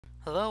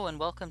Hello and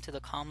welcome to the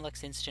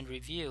COMLEX Instant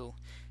Review.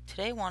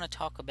 Today I want to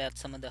talk about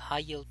some of the high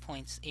yield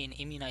points in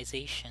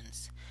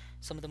immunizations.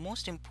 Some of the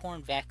most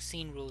important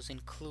vaccine rules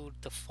include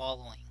the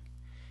following.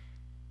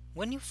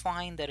 When you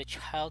find that a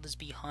child is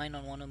behind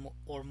on one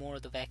or more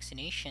of the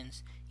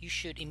vaccinations, you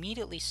should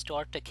immediately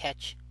start to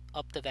catch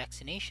up the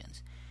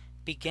vaccinations,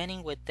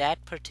 beginning with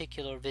that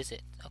particular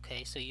visit.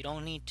 Okay, so you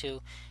don't need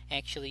to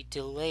actually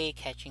delay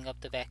catching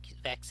up the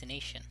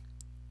vaccination.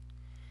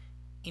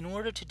 In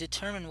order to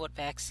determine what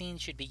vaccines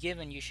should be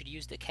given, you should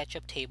use the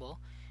catch-up table,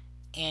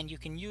 and you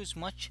can use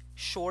much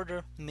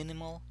shorter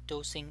minimal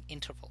dosing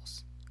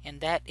intervals.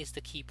 And that is the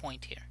key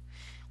point here.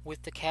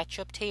 With the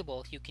catch-up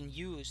table, you can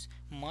use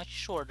much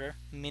shorter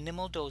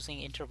minimal dosing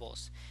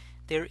intervals.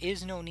 There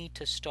is no need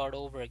to start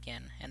over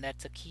again, and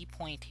that's a key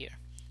point here.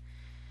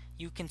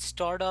 You can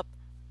start up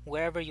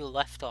wherever you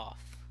left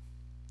off.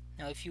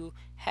 Now, if you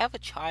have a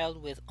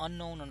child with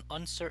unknown and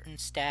uncertain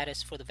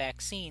status for the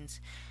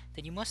vaccines,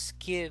 then you must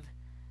give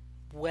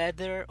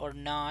whether or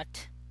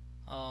not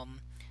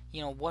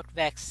what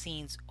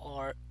vaccines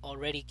are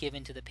already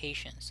given to the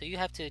patient. So you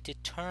have to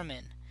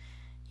determine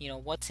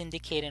what's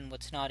indicated and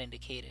what's not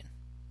indicated,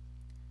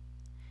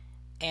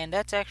 and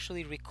that's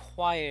actually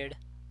required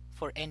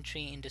for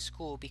entry into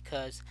school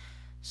because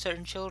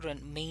certain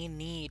children may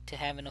need to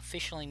have an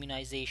official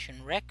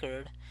immunization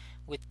record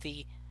with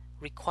the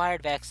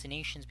required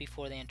vaccinations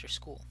before they enter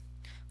school.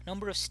 A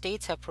number of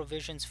states have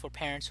provisions for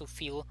parents who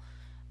feel,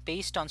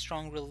 based on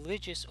strong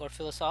religious or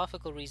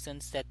philosophical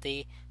reasons, that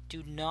they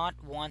do not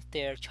want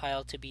their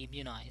child to be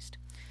immunized.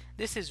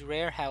 This is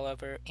rare,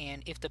 however,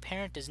 and if the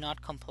parent does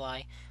not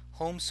comply,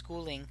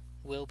 homeschooling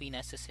will be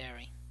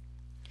necessary.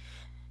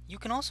 You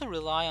can also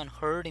rely on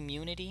herd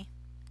immunity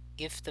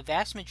if the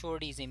vast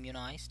majority is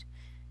immunized,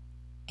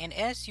 and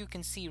as you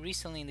can see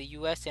recently in the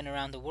US and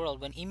around the world,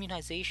 when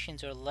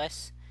immunizations are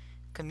less,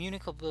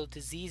 communicable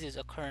diseases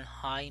occur in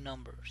high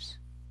numbers.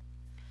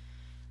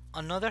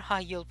 Another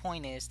high yield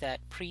point is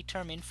that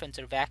preterm infants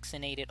are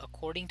vaccinated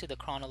according to the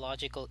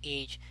chronological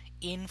age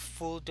in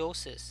full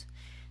doses,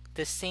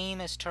 the same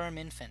as term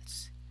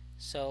infants.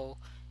 So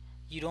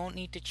you don't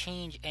need to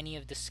change any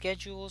of the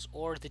schedules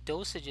or the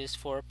dosages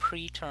for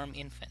preterm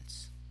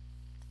infants.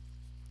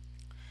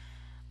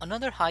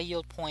 Another high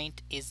yield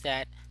point is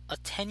that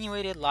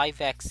attenuated live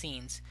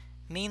vaccines,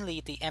 mainly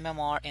the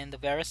MMR and the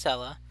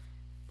varicella,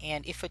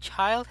 and if a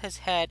child has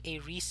had a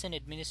recent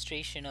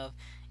administration of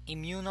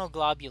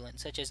immunoglobulin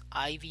such as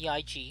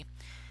IVIG,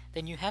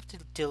 then you have to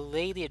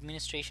delay the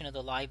administration of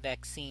the live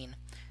vaccine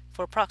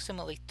for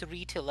approximately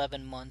 3 to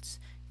 11 months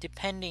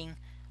depending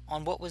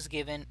on what was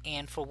given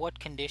and for what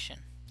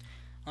condition.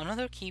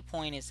 Another key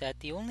point is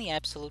that the only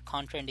absolute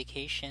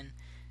contraindication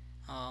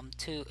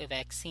to a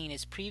vaccine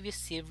is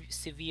previous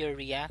severe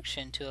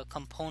reaction to a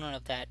component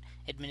of that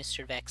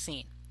administered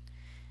vaccine.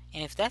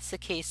 And if that's the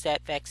case,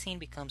 that vaccine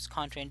becomes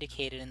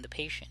contraindicated in the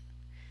patient.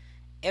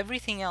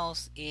 Everything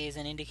else is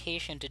an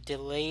indication to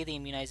delay the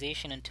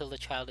immunization until the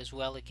child is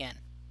well again.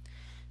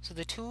 So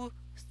the two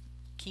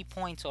key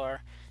points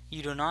are: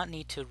 you do not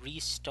need to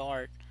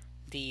restart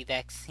the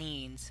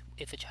vaccines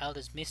if a child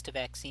has missed a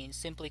vaccine.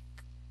 Simply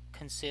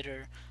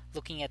consider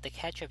looking at the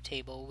catch-up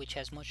table, which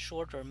has much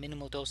shorter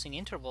minimal dosing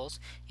intervals,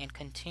 and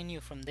continue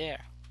from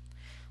there.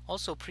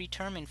 Also,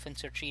 preterm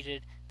infants are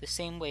treated the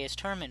same way as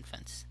term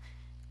infants,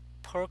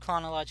 per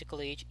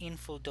chronological age in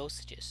full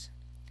dosages.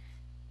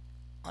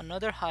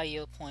 Another high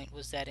yield point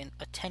was that in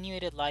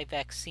attenuated live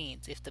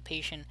vaccines, if the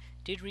patient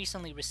did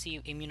recently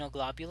receive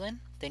immunoglobulin,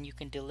 then you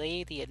can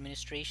delay the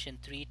administration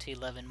 3 to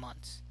 11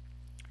 months.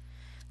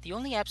 The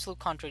only absolute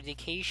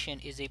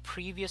contraindication is a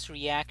previous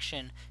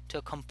reaction to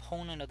a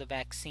component of the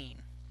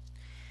vaccine.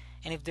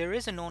 And if there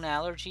is a known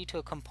allergy to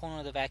a component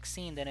of the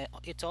vaccine, then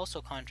it's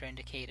also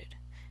contraindicated.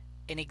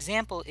 An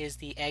example is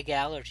the egg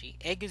allergy.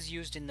 Egg is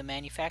used in the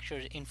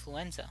manufacturer's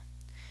influenza,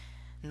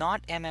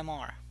 not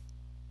MMR.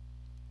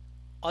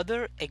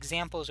 Other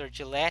examples are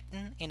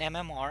gelatin in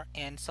MMR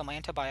and some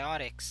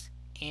antibiotics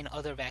in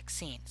other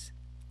vaccines.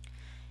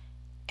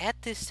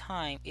 At this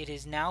time, it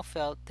is now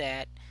felt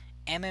that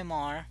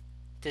MMR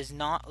does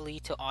not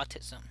lead to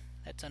autism.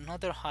 That's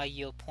another high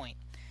yield point.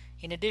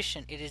 In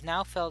addition, it is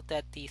now felt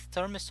that the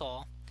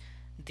thimerosal,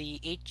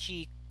 the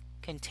HG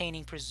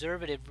containing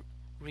preservative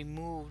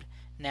removed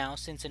now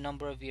since a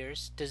number of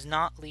years, does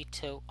not lead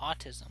to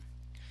autism.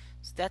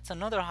 So that's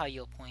another high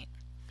yield point.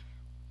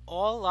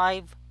 All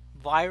live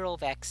viral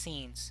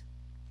vaccines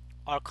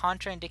are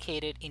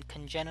contraindicated in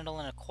congenital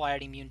and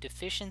acquired immune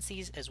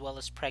deficiencies as well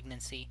as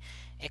pregnancy,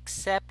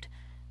 except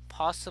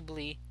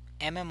possibly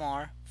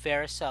MMR,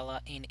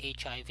 varicella, and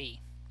HIV.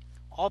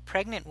 All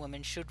pregnant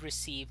women should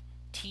receive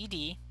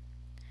TD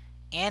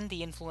and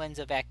the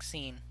influenza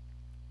vaccine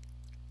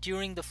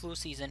during the flu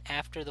season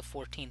after the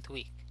 14th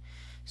week.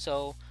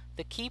 So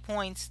the key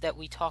points that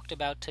we talked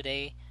about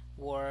today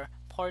were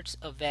parts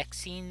of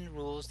vaccine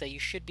rules that you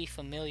should be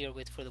familiar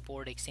with for the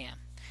board exam.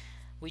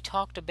 We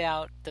talked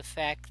about the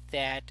fact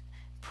that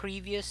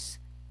previous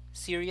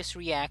serious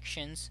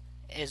reactions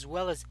as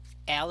well as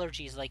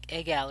allergies like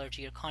egg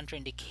allergy are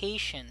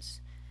contraindications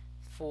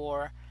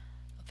for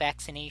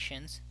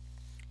vaccinations,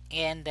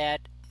 and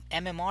that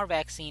MMR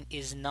vaccine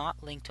is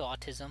not linked to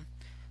autism.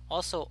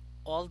 Also,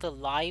 all the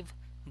live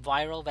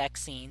viral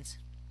vaccines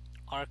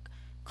are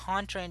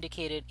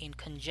contraindicated in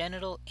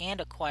congenital and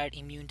acquired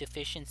immune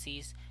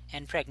deficiencies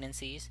and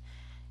pregnancies,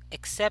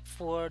 except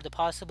for the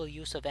possible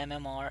use of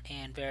MMR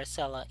and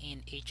varicella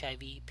in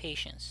HIV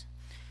patients.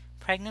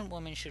 Pregnant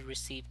women should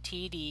receive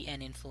TD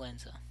and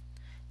influenza.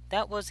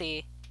 That was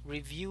a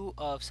review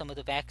of some of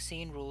the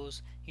vaccine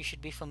rules you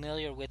should be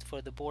familiar with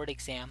for the board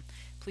exam.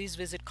 Please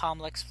visit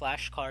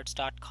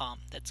comlexflashcards.com.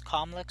 That's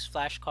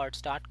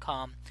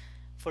comlexflashcards.com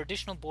for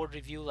additional board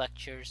review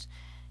lectures,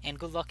 and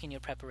good luck in your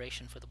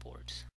preparation for the boards.